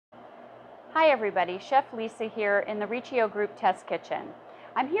Hi everybody, Chef Lisa here in the Riccio Group Test Kitchen.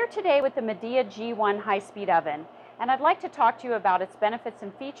 I'm here today with the Midea G-1 high-speed oven, and I'd like to talk to you about its benefits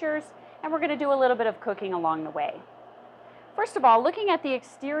and features, and we're going to do a little bit of cooking along the way. First of all, looking at the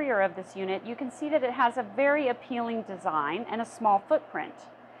exterior of this unit, you can see that it has a very appealing design and a small footprint.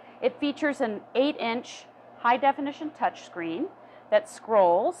 It features an 8-inch high-definition touchscreen that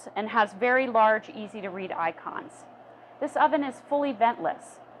scrolls and has very large, easy-to-read icons. This oven is fully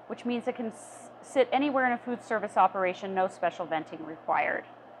ventless, which means it can sit anywhere in a food service operation, no special venting required.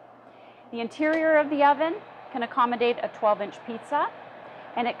 The interior of the oven can accommodate a 12-inch pizza,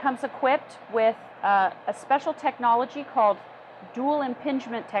 and it comes equipped with a special technology called dual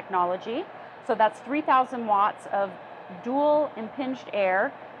impingement technology. So that's 3,000 watts of dual impinged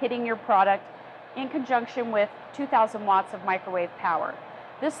air hitting your product in conjunction with 2,000 watts of microwave power.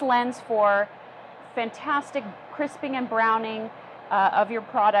 This lends for fantastic crisping and browning of your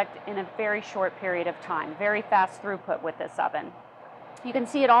product in a very short period of time. Very fast throughput with this oven. You can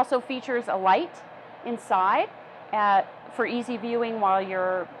see it also features a light inside for easy viewing while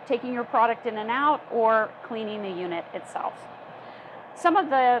you're taking your product in and out or cleaning the unit itself. Some of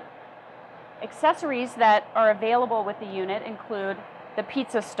the accessories that are available with the unit include the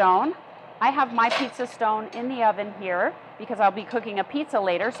pizza stone. I have my pizza stone in the oven here because I'll be cooking a pizza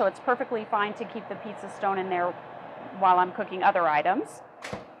later, so it's perfectly fine to keep the pizza stone in there while I'm cooking other items.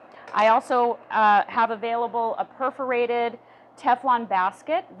 I also have available a perforated Teflon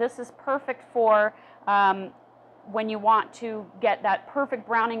basket. This is perfect for when you want to get that perfect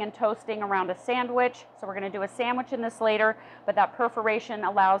browning and toasting around a sandwich. So we're going to do a sandwich in this later, but that perforation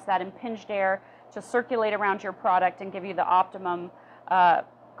allows that impinged air to circulate around your product and give you the optimum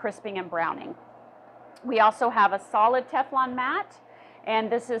crisping and browning. We also have a solid Teflon mat,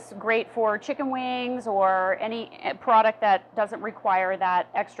 and this is great for chicken wings or any product that doesn't require that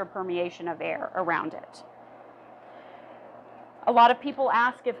extra permeation of air around it. A lot of people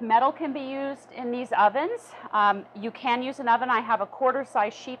ask if metal can be used in these ovens. You can use an oven. I have a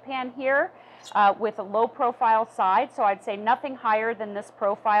quarter-size sheet pan here with a low profile side, so I'd say nothing higher than this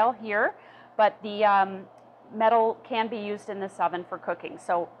profile here, but the metal can be used in this oven for cooking.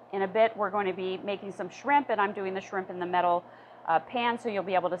 So in a bit we're going to be making some shrimp, and I'm doing the shrimp in the metal pan, so you'll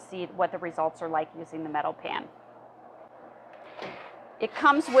be able to see what the results are like using the metal pan. It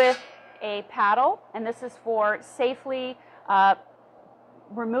comes with a paddle, and this is for safely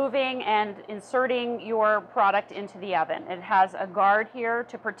removing and inserting your product into the oven. It has a guard here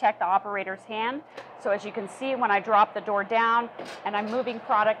to protect the operator's hand. So as you can see, when I drop the door down and I'm moving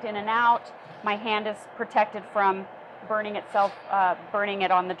product in and out, my hand is protected from burning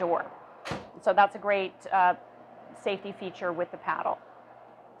it on the door. So that's a great safety feature with the paddle.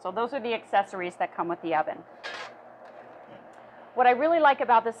 So those are the accessories that come with the oven. What I really like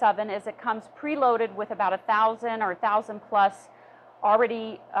about this oven is it comes preloaded with about 1,000 or 1,000 plus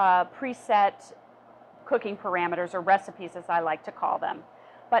already preset cooking parameters, or recipes as I like to call them.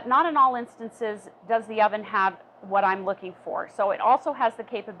 But not in all instances does the oven have what I'm looking for. So it also has the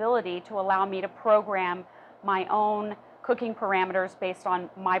capability to allow me to program my own cooking parameters based on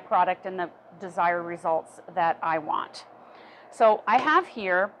my product and the desired results that I want. So I have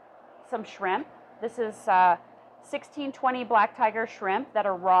here some shrimp. This is 1620 black tiger shrimp that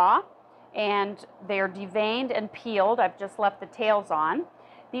are raw, and they're deveined and peeled. I've just left the tails on.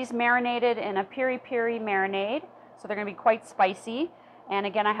 These marinated in a piri-piri marinade, so they're going to be quite spicy. And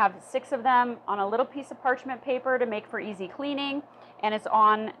again, I have 6 of them on a little piece of parchment paper to make for easy cleaning, and it's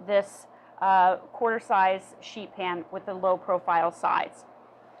on this quarter-size sheet pan with the low profile sides.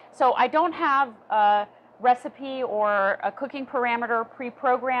 So I don't have a recipe or a cooking parameter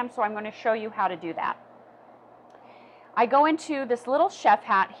pre-programmed, so I'm going to show you how to do that. I go into this little chef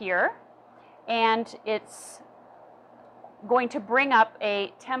hat here, and it's going to bring up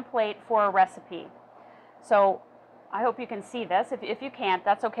a template for a recipe. So I hope you can see this. If you can't,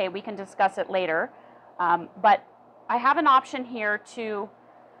 that's okay. We can discuss it later. But I have an option here to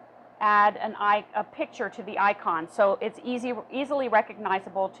add a picture to the icon, so it's easily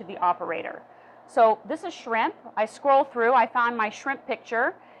recognizable to the operator. So this is shrimp. I scroll through. I found my shrimp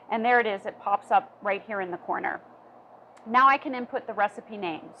picture, and there it is. It pops up right here in the corner. Now I can input the recipe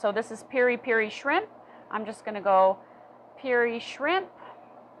name. So this is piri-piri shrimp. I'm just going to go piri shrimp.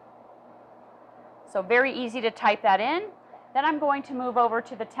 So very easy to type that in. Then I'm going to move over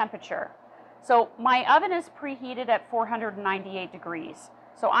to the temperature. So my oven is preheated at 498 degrees.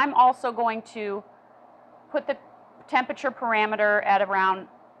 So I'm also going to put the temperature parameter at around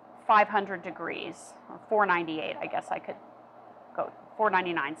 500 degrees, or 498, I guess I could go,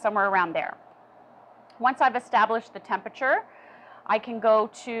 499, somewhere around there. Once I've established the temperature, I can go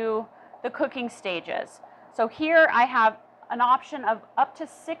to the cooking stages. So here I have an option of up to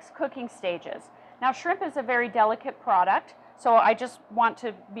 6 cooking stages. Now shrimp is a very delicate product, so I just want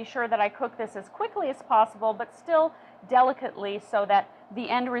to be sure that I cook this as quickly as possible, but still delicately so that the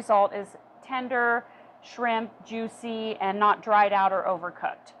end result is tender shrimp, juicy, and not dried out or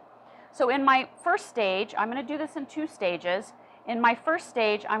overcooked. So in my first stage, I'm going to do this in 2 stages. In my first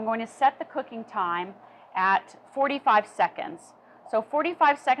stage, I'm going to set the cooking time at 45 seconds. So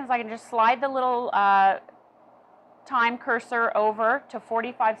 45 seconds, I can just slide the little time cursor over to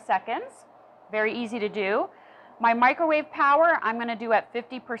 45 seconds. Very easy to do. My microwave power, I'm going to do at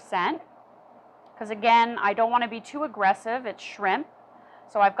 50%, because again, I don't want to be too aggressive. It's shrimp.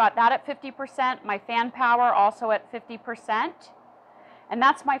 So I've got that at 50%. My fan power also at 50%. And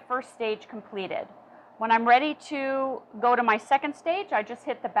that's my first stage completed. When I'm ready to go to my second stage, I just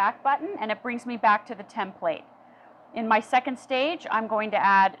hit the back button and it brings me back to the template. In my second stage, I'm going to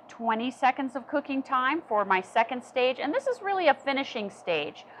add 20 seconds of cooking time for my second stage, and this is really a finishing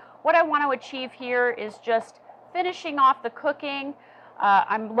stage. What I want to achieve here is just finishing off the cooking.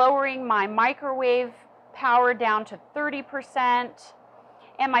 I'm lowering my microwave power down to 30%,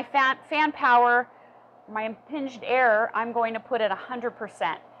 and my fan power, my impinged air, I'm going to put at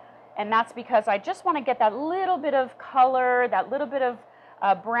 100%. And that's because I just want to get that little bit of color, that little bit of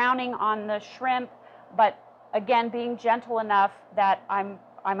browning on the shrimp, but again, being gentle enough that I'm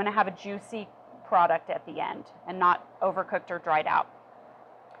going to have a juicy product at the end and not overcooked or dried out.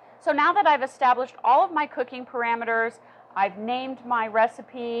 So now that I've established all of my cooking parameters, I've named my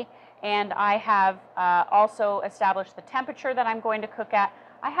recipe, and I have also established the temperature that I'm going to cook at,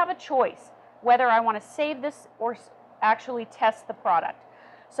 I have a choice whether I want to save this or actually test the product.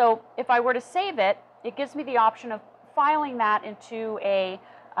 So if I were to save it, it gives me the option of filing that into a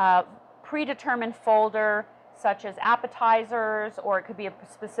predetermined folder, such as appetizers, or it could be a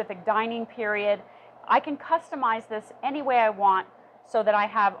specific dining period. I can customize this any way I want so that I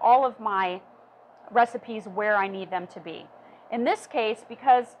have all of my recipes where I need them to be. In this case,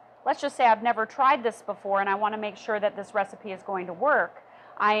 because let's just say I've never tried this before and I want to make sure that this recipe is going to work,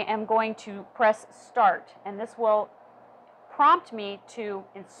 I am going to press start, and this will prompt me to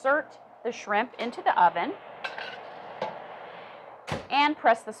insert the shrimp into the oven and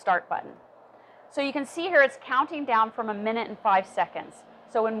press the start button. So you can see here it's counting down from 1 minute and 5 seconds.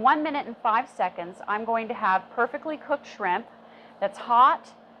 So in 1 minute and 5 seconds, I'm going to have perfectly cooked shrimp that's hot,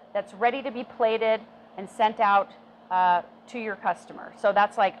 that's ready to be plated and sent out to your customer. So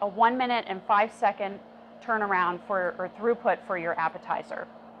that's like a 1 minute and 5 second turnaround or throughput for your appetizer.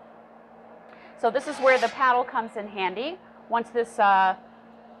 So this is where the paddle comes in handy. Once this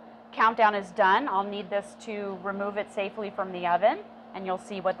countdown is done, I'll need this to remove it safely from the oven, and you'll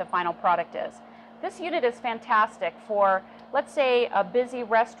see what the final product is. This unit is fantastic for, let's say, a busy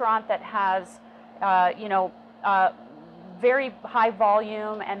restaurant that has, very high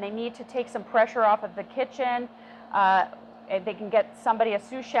volume, and they need to take some pressure off of the kitchen. They can get somebody, a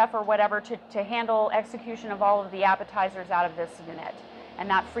sous chef or whatever, to handle execution of all of the appetizers out of this unit. And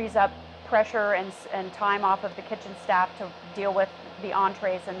that frees up pressure and time off of the kitchen staff to deal with the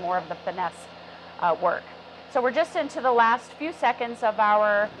entrees and more of the finesse work. So we're just into the last few seconds of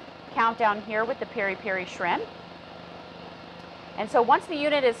our countdown here with the peri-peri shrimp. And so once the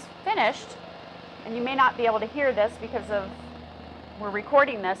unit is finished, and you may not be able to hear this because we're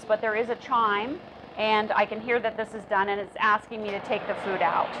recording this, but there is a chime, and I can hear that this is done, and it's asking me to take the food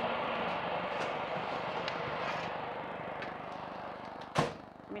out.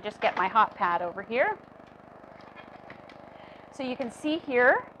 Let me just get my hot pad over here. So you can see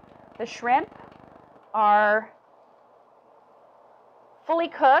here the shrimp are fully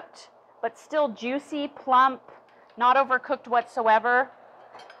cooked, but still juicy, plump, not overcooked whatsoever.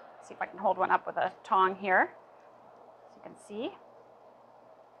 Let's see if I can hold one up with a tong here, so you can see.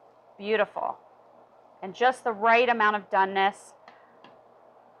 Beautiful. And just the right amount of doneness.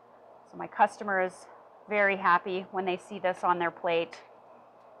 So my customer is very happy when they see this on their plate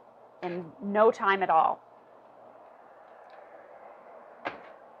in no time at all. So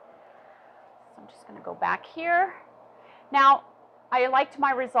I'm just going to go back here. Now, I liked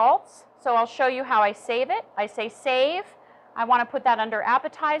my results, so I'll show you how I save it. I say save. I want to put that under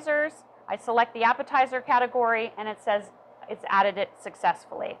appetizers. I select the appetizer category, and it says it's added it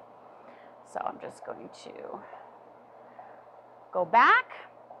successfully. So I'm just going to go back.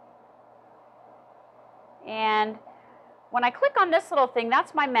 And when I click on this little thing,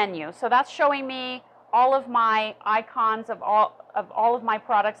 that's my menu. So that's showing me all of my icons of all of my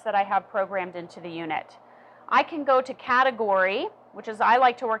products that I have programmed into the unit. I can go to category, which is, I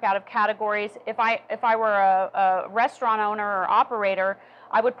like to work out of categories. If I were a restaurant owner or operator,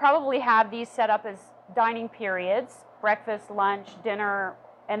 I would probably have these set up as dining periods, breakfast, lunch, dinner,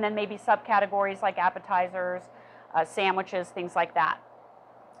 and then maybe subcategories like appetizers, sandwiches, things like that.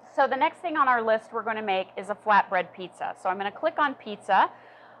 So the next thing on our list we're going to make is a flatbread pizza. So I'm going to click on pizza.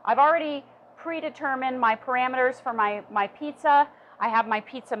 I've already predetermined my parameters for my pizza. I have my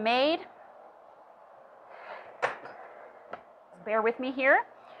pizza made. Bear with me here.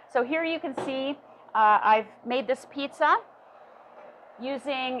 So here you can see I've made this pizza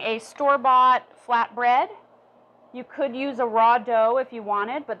using a store-bought flatbread. You could use a raw dough if you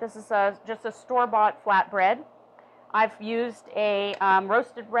wanted, but this is just a store-bought flatbread. I've used a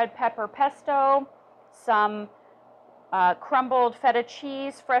roasted red pepper pesto, some crumbled feta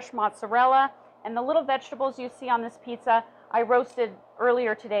cheese, fresh mozzarella, and the little vegetables you see on this pizza I roasted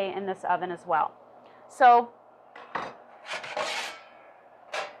earlier today in this oven as well. So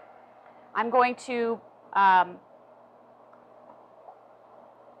I'm going to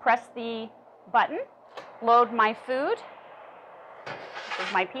press the button, load my food, this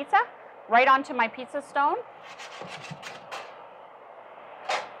is my pizza, right onto my pizza stone,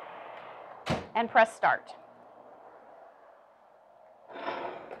 and press start.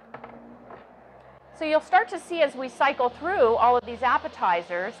 So you'll start to see as we cycle through all of these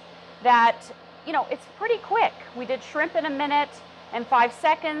appetizers that, you know, it's pretty quick. We did shrimp in a minute and 5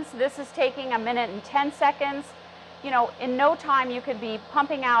 seconds. This is taking a minute and 10 seconds. You know, in no time you could be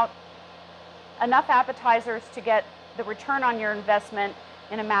pumping out enough appetizers to get the return on your investment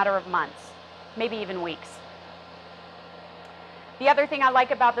in a matter of months, maybe even weeks. The other thing I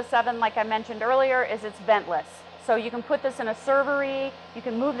like about this oven, like I mentioned earlier, is it's ventless. So you can put this in a servery, you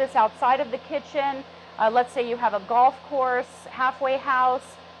can move this outside of the kitchen. Let's say you have a golf course, halfway house.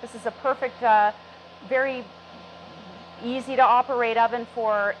 This is a perfect, very easy to operate oven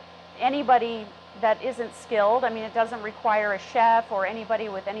for anybody that isn't skilled. I mean, it doesn't require a chef or anybody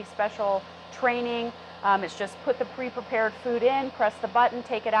with any special training. It's just put the pre-prepared food in, press the button,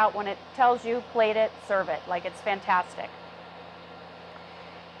 take it out when it tells you, plate it, serve it. Like, it's fantastic.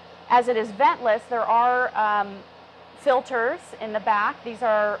 As it is ventless, there are filters in the back. These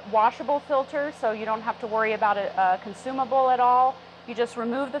are washable filters, so you don't have to worry about a consumable at all. You just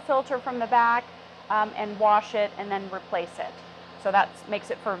remove the filter from the back and wash it and then replace it. So that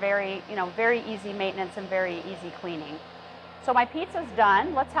makes it for very, you know, very easy maintenance and very easy cleaning. So my pizza's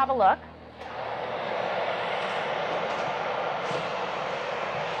done. Let's have a look.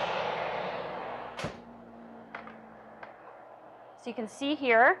 So you can see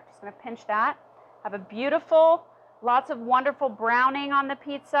here, just going to pinch that. I have a beautiful, lots of wonderful browning on the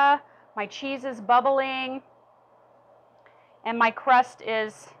pizza. My cheese is bubbling. And my crust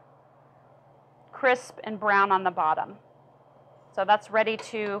is crisp and brown on the bottom. So that's ready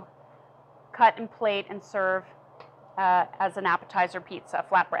to cut and plate and serve as an appetizer pizza,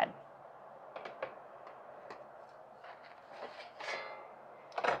 flatbread.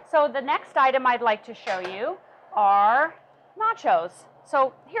 So the next item I'd like to show you are nachos.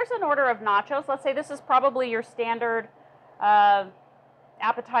 So here's an order of nachos. Let's say this is probably your standard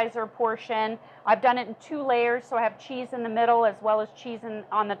appetizer portion. I've done it in 2 layers, so I have cheese in the middle as well as cheese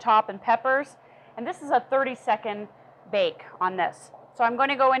on the top and peppers. And this is a 30-second bake on this. So I'm going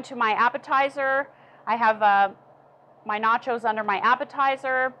to go into my appetizer. I have my nachos under my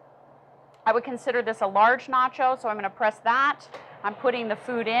appetizer. I would consider this a large nacho, so I'm going to press that. I'm putting the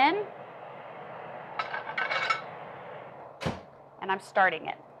food in. And I'm starting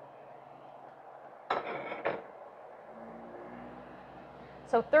it.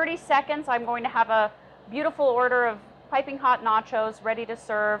 So 30 seconds, I'm going to have a beautiful order of piping hot nachos ready to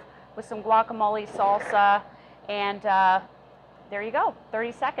serve with some guacamole salsa. And there you go,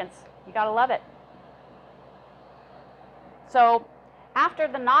 30 seconds. You gotta love it. So after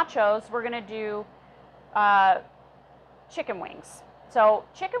the nachos, we're gonna do chicken wings. So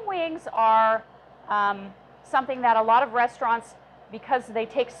chicken wings are something that a lot of restaurants, because they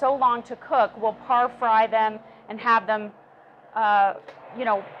take so long to cook, will par fry them and have them, you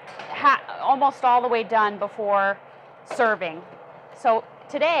know, almost all the way done before serving. So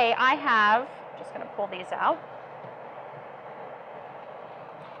today I have, just going to pull these out,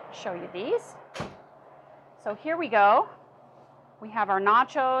 show you these. So here we go. We have our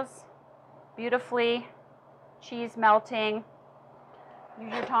nachos, beautifully, cheese melting.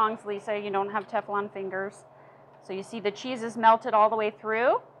 Use your tongs, Lisa, you don't have Teflon fingers. So you see the cheese is melted all the way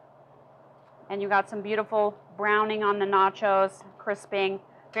through, and you got some beautiful browning on the nachos, crisping.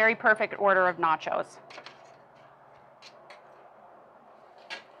 Very perfect order of nachos.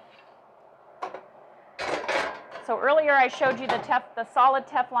 So earlier I showed you the solid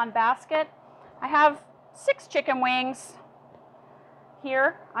Teflon basket. I have 6 chicken wings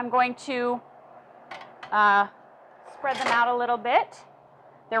here, I'm going to spread them out a little bit.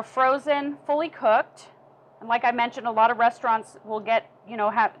 They're frozen, fully cooked. And like I mentioned, a lot of restaurants will get,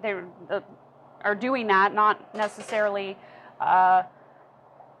 are doing that, not necessarily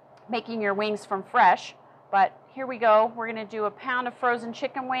making your wings from fresh. But here we go. We're going to do a pound of frozen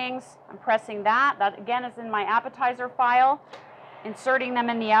chicken wings. I'm pressing that. That again is in my appetizer file. Inserting them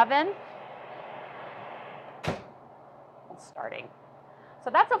in the oven. Starting. So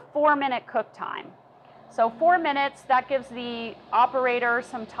that's a 4-minute cook time. So 4 minutes, that gives the operator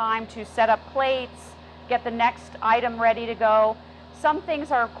some time to set up plates, get the next item ready to go. Some things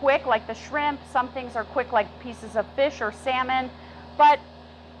are quick, like the shrimp. Some things are quick, like pieces of fish or salmon. But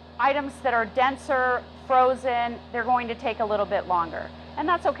items that are denser, frozen, they're going to take a little bit longer. And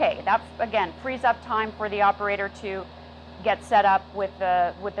that's okay. That, again, frees up time for the operator to get set up with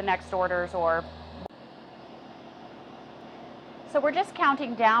the next orders. So we're just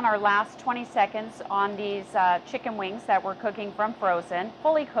counting down our last 20 seconds on these chicken wings that we're cooking from frozen,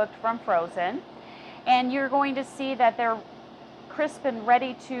 fully cooked from frozen. And you're going to see that they're crisp and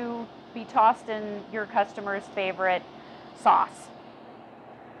ready to be tossed in your customer's favorite sauce.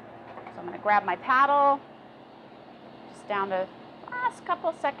 So I'm going to grab my paddle, just down to last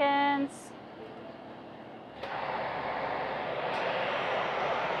couple seconds.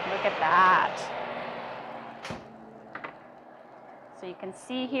 Look at that. So you can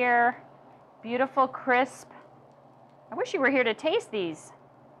see here, beautiful, crisp. I wish you were here to taste these.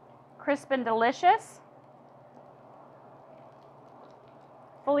 Crisp and delicious.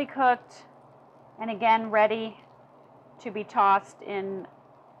 Fully cooked, and again, ready to be tossed in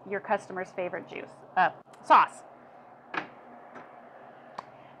your customer's favorite sauce.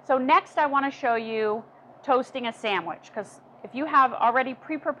 So next I want to show you toasting a sandwich, because if you have already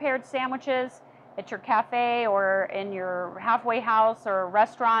pre-prepared sandwiches at your cafe or in your halfway house or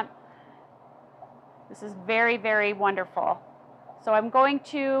restaurant, this is very, very wonderful. So I'm going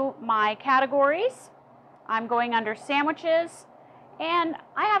to my categories. I'm going under sandwiches, and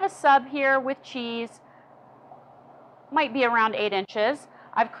I have a sub here with cheese, might be around 8 inches.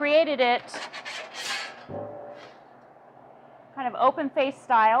 I've created it kind of open face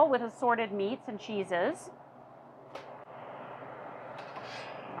style with assorted meats and cheeses.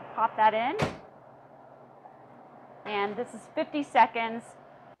 I'll pop that in. And this is 50 seconds,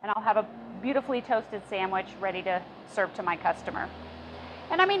 and I'll have a beautifully toasted sandwich ready to serve to my customer.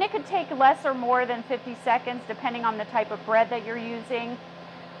 And I mean, it could take less or more than 50 seconds depending on the type of bread that you're using.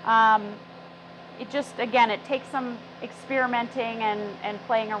 It just, again, it takes some experimenting and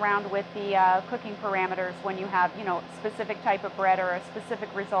playing around with the cooking parameters when you have, specific type of bread or a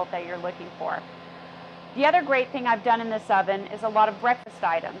specific result that you're looking for. The other great thing I've done in this oven is a lot of breakfast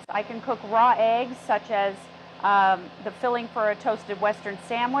items. I can cook raw eggs, such as the filling for a toasted Western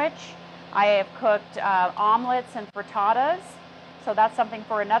sandwich. I have cooked omelets and frittatas, so that's something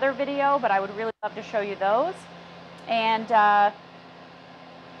for another video, but I would really love to show you those. And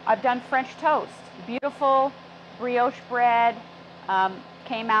I've done French toast. Beautiful brioche bread,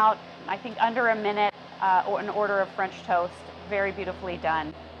 came out, I think, under a minute, an order of French toast. Very beautifully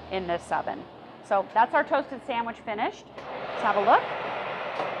done in this oven. So that's our toasted sandwich finished. Let's have a look.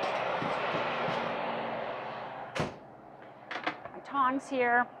 Tongs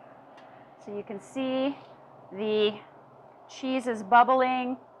here, so you can see the cheese is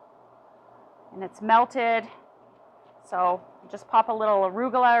bubbling and it's melted. So just pop a little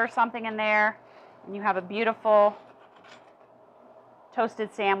arugula or something in there, and you have a beautiful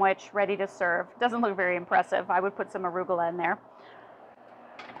toasted sandwich ready to serve. Doesn't look very impressive. I would put some arugula in there,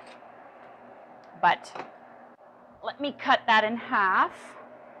 but let me cut that in half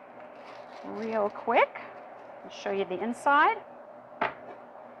real quick and show you the inside.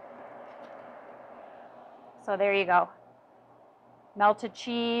 So there you go. Melted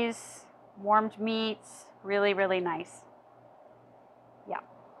cheese, warmed meats, really, really nice. Yeah,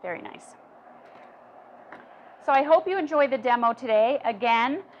 very nice. So I hope you enjoyed the demo today.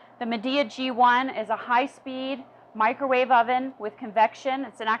 Again, the Midea G-1 is a high-speed microwave oven with convection.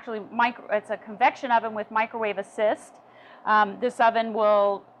 It's a convection oven with microwave assist. This oven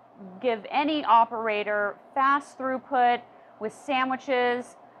will give any operator fast throughput with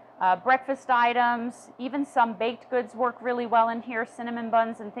sandwiches, breakfast items, even some baked goods work really well in here, cinnamon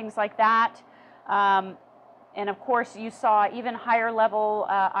buns and things like that. And of course, you saw even higher level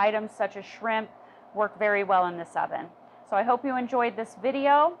items such as shrimp work very well in this oven. So I hope you enjoyed this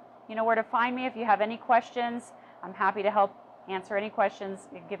video. You know where to find me if you have any questions. I'm happy to help answer any questions,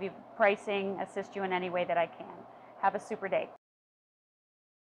 give you pricing, assist you in any way that I can. Have a super day.